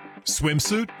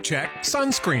Swimsuit? Check.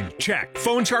 Sunscreen? Check.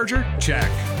 Phone charger?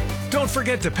 Check. Don't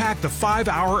forget to pack the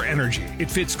 5-Hour Energy. It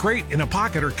fits great in a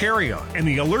pocket or carry-on, and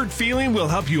the alert feeling will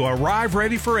help you arrive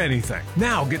ready for anything.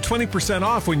 Now get 20%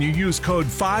 off when you use code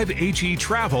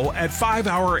 5HETRAVEL at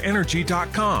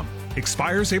 5hourenergy.com.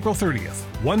 Expires April 30th.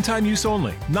 One-time use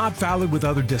only. Not valid with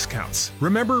other discounts.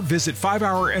 Remember, visit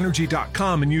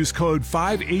 5hourenergy.com and use code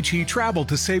 5HETRAVEL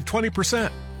to save 20%.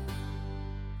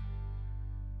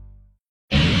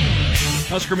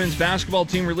 Husker men's basketball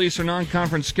team released their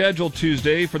non-conference schedule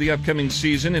Tuesday for the upcoming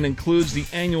season and includes the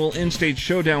annual in-state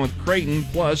showdown with Creighton,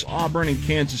 plus Auburn and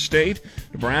Kansas State.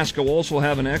 Nebraska will also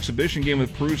have an exhibition game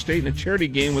with Peru State and a charity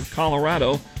game with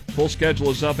Colorado. Full schedule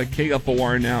is up at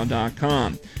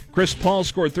KFORnow.com. Chris Paul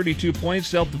scored 32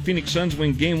 points to help the Phoenix Suns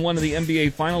win Game 1 of the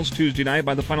NBA Finals Tuesday night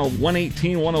by the final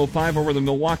 118-105 over the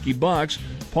Milwaukee Bucks.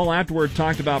 Paul afterward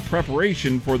talked about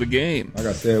preparation for the game. Like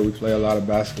I said, we play a lot of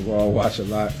basketball, watch a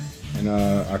lot. And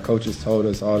our coaches told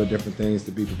us all the different things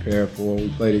to be prepared for. We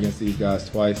played against these guys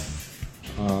twice.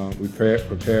 We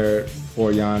prepared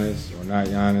for Giannis or not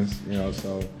Giannis,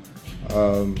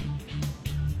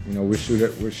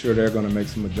 we're sure they're going to make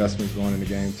some adjustments going in the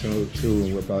game too,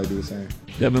 and we'll probably do the same.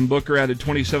 Devin Booker added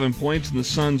 27 points in the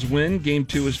Suns' win. Game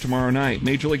 2 is tomorrow night.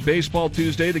 Major League Baseball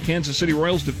Tuesday, the Kansas City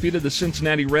Royals defeated the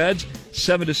Cincinnati Reds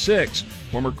 7-6.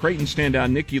 Former Creighton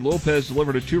standout Nicky Lopez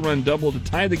delivered a 2-run double to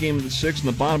tie the game of the 6th in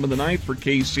the bottom of the 9th for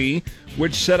KC,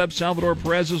 which set up Salvador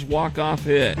Perez's walk-off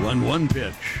hit. 1-1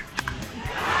 pitch.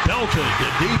 Belted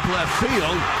to deep left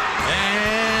field,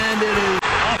 and it is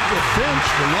off the fence.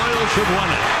 The Royals have won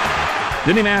it.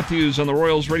 Denny Matthews on the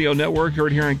Royals Radio Network,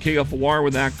 heard here on KFOR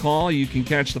with that call. You can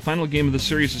catch the final game of the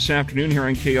series this afternoon here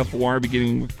on KFOR,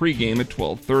 beginning with pregame at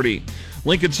 12:30.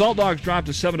 Lincoln Salt Dogs dropped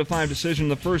a 7-5 decision in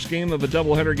the first game of a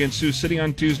doubleheader against Sioux City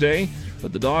on Tuesday,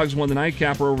 but the Dogs won the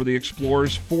nightcapper over the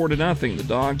Explorers 4-0. The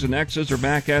Dogs and X's are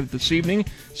back at it this evening,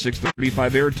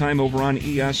 6:35 airtime over on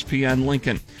ESPN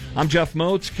Lincoln. I'm Jeff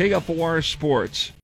Moats, KFOR Sports.